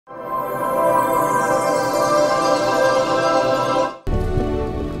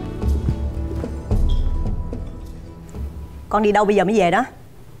Con đi đâu bây giờ mới về đó?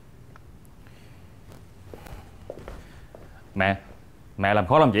 Mẹ làm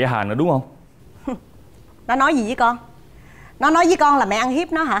khó làm dễ Hà nữa đúng không? Nó nói gì với con? Nó nói với con là mẹ ăn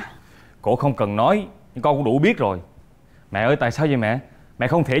hiếp nó hả? Cổ không cần nói, nhưng con cũng đủ biết rồi. Mẹ ơi, tại sao vậy mẹ? Mẹ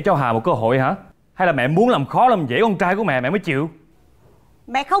không thể cho Hà một cơ hội hả? Hay là mẹ muốn làm khó làm dễ con trai của mẹ mới chịu?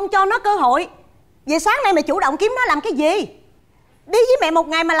 Mẹ không cho nó cơ hội. Vậy sáng nay mẹ chủ động kiếm nó làm cái gì? Đi với mẹ một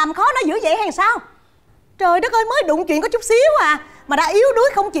ngày mà làm khó nó dữ vậy hay sao? Trời đất ơi, mới đụng chuyện có chút xíu à mà đã yếu đuối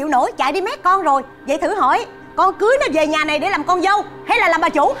không chịu nổi, chạy đi mét con rồi. Vậy thử hỏi, con cưới nó về nhà này để làm con dâu hay là làm bà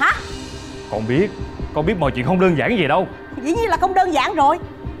chủ hả? Con biết mọi chuyện không đơn giản gì đâu. Dĩ nhiên là không đơn giản rồi.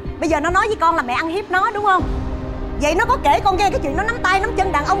 Bây giờ nó nói với con là mẹ ăn hiếp nó đúng không? Vậy nó có kể con nghe cái chuyện nó nắm tay nắm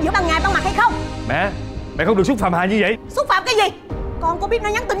chân đàn ông giữa ban ngày ban mặt hay không? Mẹ không được xúc phạm Hà như vậy. Xúc phạm cái gì? Con có biết nó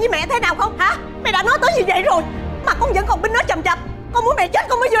nhắn tin với mẹ thế nào không hả? Mẹ đã nói tới như vậy rồi mà con vẫn còn binh nó chầm chập. Con muốn mẹ chết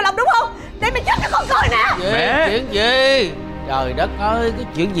con mới vừa lòng đúng không? Để mẹ chết cho con coi nè. Mẹ! Chuyện gì? Trời đất ơi, cái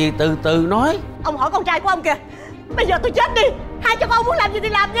chuyện gì từ từ nói. Ông hỏi con trai của ông kìa. Bây giờ tôi chết đi, hai cha con muốn làm gì thì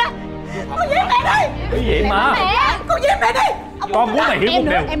làm nha. Con giết mẹ đi. Cái gì mà? Con giết mẹ đi. Con muốn mẹ hiểu một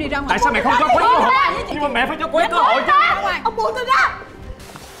điều. Em đi ra ngoài. Tại sao mẹ không cho Quế cơ hội? Nhưng mà mẹ phải cho Quế cơ hội chứ. Ông buông tôi ra.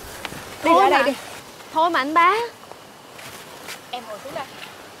 Đi ra đây đi. Thôi mà anh bá. Em ngồi xuống đây.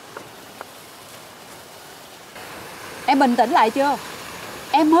 Em bình tĩnh lại chưa?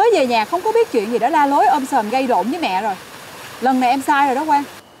 Em mới về nhà không có biết chuyện gì đã la lối ôm sòm gây rộn với mẹ rồi. Lần này em sai rồi đó Quang.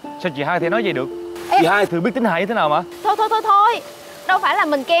 Sao chị hai thể nói vậy được? Em... Chị hai thường biết tính Hà như thế nào mà. Thôi. Đâu phải là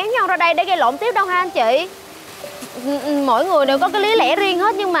mình kéo nhau ra đây để gây lộn tiếp đâu ha anh chị. Mỗi người đều có cái lý lẽ riêng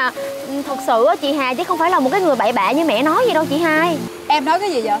hết. Nhưng mà thật sự chị Hà chứ không phải là một cái người bậy bạ như mẹ nói vậy đâu chị hai. Em nói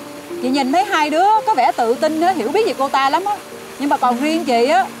cái gì vậy? Chị nhìn thấy hai đứa có vẻ tự tin á, hiểu biết về cô ta lắm á. Nhưng mà còn riêng chị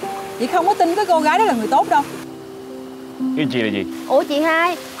á, chị không có tin cái cô gái đó là người tốt đâu. Cái chị là gì? Ủa chị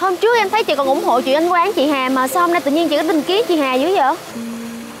hai, hôm trước em thấy chị còn ủng hộ chuyện anh Quang chị Hà mà sao hôm nay tự nhiên chị có định kiến chị Hà dữ vậy?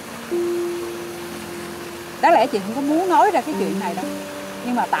 Đáng lẽ chị không có muốn nói ra cái chuyện này đâu.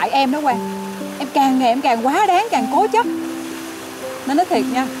 Nhưng mà tại em đó Quang, em càng ngày em càng quá đáng, càng cố chấp. Nên nói thiệt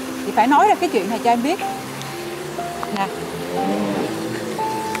nha, chị phải nói ra cái chuyện này cho em biết. Nè,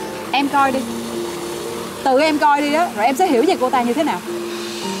 em coi đi. Tự em coi đi đó, rồi em sẽ hiểu về cô ta như thế nào.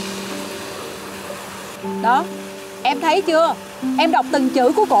 Đó, em thấy chưa? Em đọc từng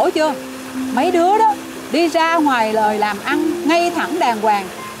chữ của cổ chưa? Mấy đứa đó đi ra ngoài lời làm ăn ngay thẳng đàng hoàng,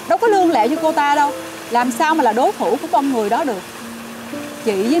 đâu có lương lệ như cô ta đâu. Làm sao mà là đối thủ của con người đó được.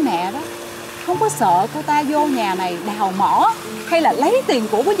 Chị với mẹ đó không có sợ cô ta vô nhà này đào mỏ hay là lấy tiền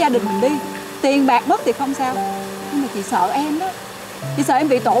của gia đình mình đi. Tiền bạc mất thì không sao, nhưng mà chị sợ em đó. Chị sợ em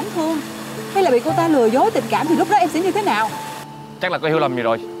bị tổn thương hay là bị cô ta lừa dối tình cảm thì lúc đó em sẽ như thế nào? Chắc là có hiểu lầm gì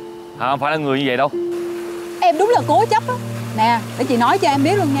rồi. Hà không phải là người như vậy đâu. Em đúng là cố chấp á. Nè, để chị nói cho em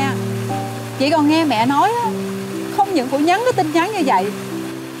biết luôn nha. Chị còn nghe mẹ nói á, không những cổ nhắn cái tin nhắn như vậy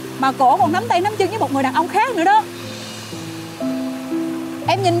mà cổ còn nắm tay nắm chân với một người đàn ông khác nữa đó.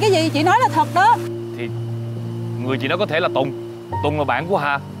 Em nhìn cái gì chị nói là thật đó. Thì người chị đó có thể là Tùng. Tùng là bạn của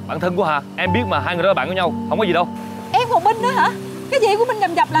Hà, bạn thân của Hà. Em biết mà, hai người đó là bạn của nhau, không có gì đâu. Em còn Minh nữa hả? Cái gì của Minh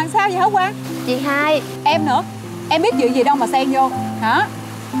nhầm dập là sao vậy hả Quang? Chị hai. Em nữa. Em biết chuyện gì đâu mà xen vô hả?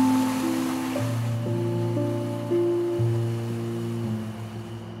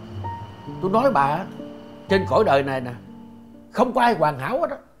 Tôi nói bà, trên cõi đời này nè, không có ai hoàn hảo hết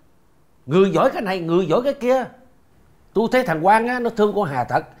đó. Người giỏi cái này, người giỏi cái kia. Tôi thấy thằng Quang á, nó thương con Hà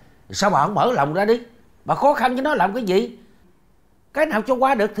thật. Sao bà không mở lòng ra đi? Bà khó khăn với nó làm cái gì? Cái nào cho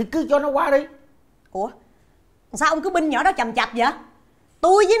qua được thì cứ cho nó qua đi. Ủa, sao ông cứ binh nhỏ đó chầm chập vậy?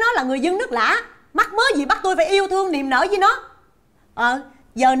 Tôi với nó là người dân nước lã, mắc mớ gì bắt tôi phải yêu thương niềm nở với nó.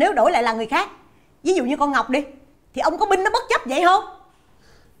 Giờ nếu đổi lại là người khác, ví dụ như con Ngọc đi, thì ông có binh nó bất chấp vậy không?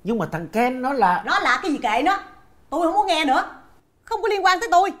 Nhưng mà thằng Ken nó là cái gì kệ nó. Tôi không muốn nghe nữa. Không có liên quan tới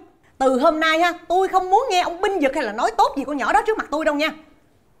tôi. Từ hôm nay ha, tôi không muốn nghe ông binh vực hay là nói tốt gì con nhỏ đó trước mặt tôi đâu nha.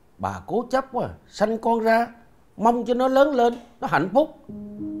 Bà cố chấp quá, sanh con ra mong cho nó lớn lên, nó hạnh phúc.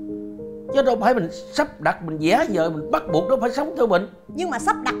 Chứ đâu phải mình sắp đặt, mình vẽ vời, mình bắt buộc nó phải sống theo mình. Nhưng mà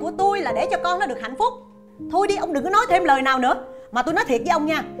sắp đặt của tôi là để cho con nó được hạnh phúc. Thôi đi, ông đừng có nói thêm lời nào nữa. Mà tôi nói thiệt với ông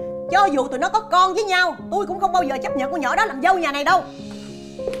nha, cho dù tụi nó có con với nhau, tôi cũng không bao giờ chấp nhận con nhỏ đó làm dâu nhà này đâu.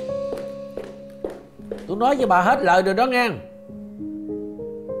 Tôi nói với bà hết lời rồi đó nghe.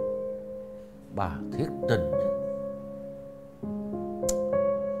 Bà thiết tình.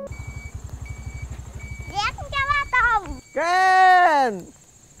 Dạ con chào ba Tùng. Ken.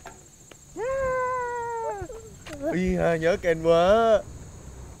 Ui, nhớ Ken quá.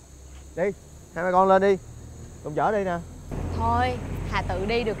 Đi, hai mẹ con lên đi. Tùng chở đi nè. Thôi Hà tự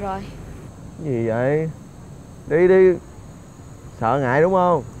đi được rồi. Gì vậy? Đi đi. Sợ ngại đúng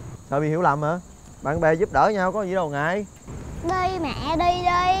không? Sợ bị hiểu lầm hả? Bạn bè giúp đỡ nhau có gì đâu ngại. Đi mẹ, đi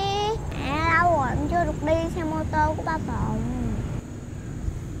đi. Mẹ lâu rồi em chưa được đi xe mô tô của ba Tùng.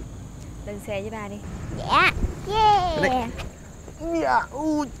 Lên xe với ba đi. Dạ. Yeah. Dạ,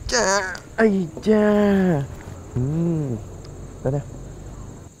 u cha. Ây cha. Đây nè.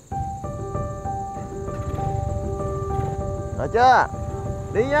 Rồi chưa?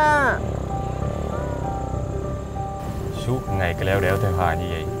 Đi nha. Suốt ngày cái leo đẻo theo Hà như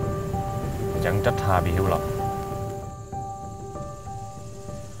vậy, chẳng trách Hà bị hiểu lầm.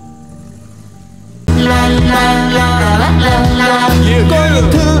 Có những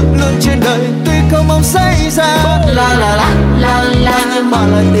thứ luôn trên đời tuy không mong xảy ra, nhưng mà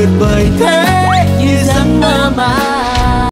lại tuyệt vời thế như giấc mơ mà